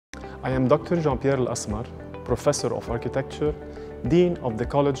I am Dr. Pierre Asmar, Professor of Architecture, Dean of the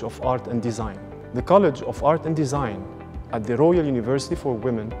College of Art and Design. The College of Art and Design at the Royal University for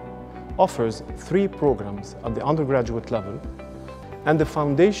Women offers 3 programs at the undergraduate level and the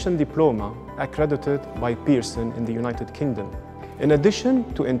Foundation Diploma accredited by Pierre in the United Kingdom. In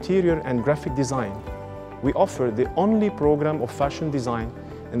addition to interior and graphic design, we offer the only program of fashion design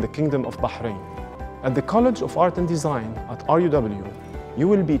in the Kingdom of Bahrain. At the College of Art and Design at RUW, you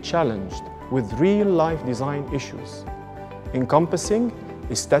will be challenged with real-life design issues, encompassing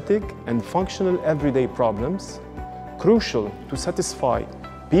aesthetic and functional everyday problems, crucial to satisfy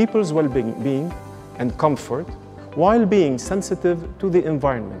people's well-being and comfort, while being sensitive to the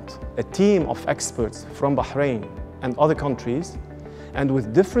environment. A team of experts from Bahrain and other countries, and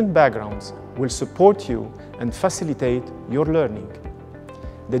with different backgrounds, will support you and facilitate your learning.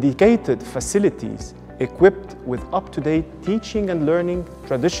 Dedicated facilities equipped with up-to-date teaching and learning,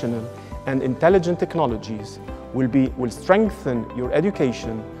 traditional and intelligent technologies will strengthen your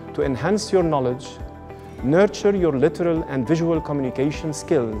education to enhance your knowledge, nurture your literal and visual communication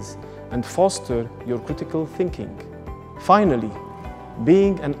skills, and foster your critical thinking. Finally,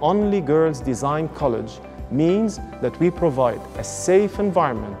 being an only girls' design college means that we provide a safe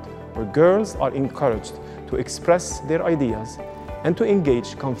environment where girls are encouraged to express their ideas and to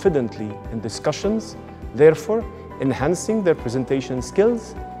engage confidently in discussions, therefore enhancing their presentation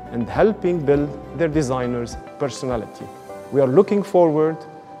skills and helping build their designer's personality. We are looking forward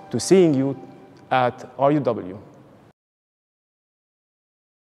to seeing you at RUW.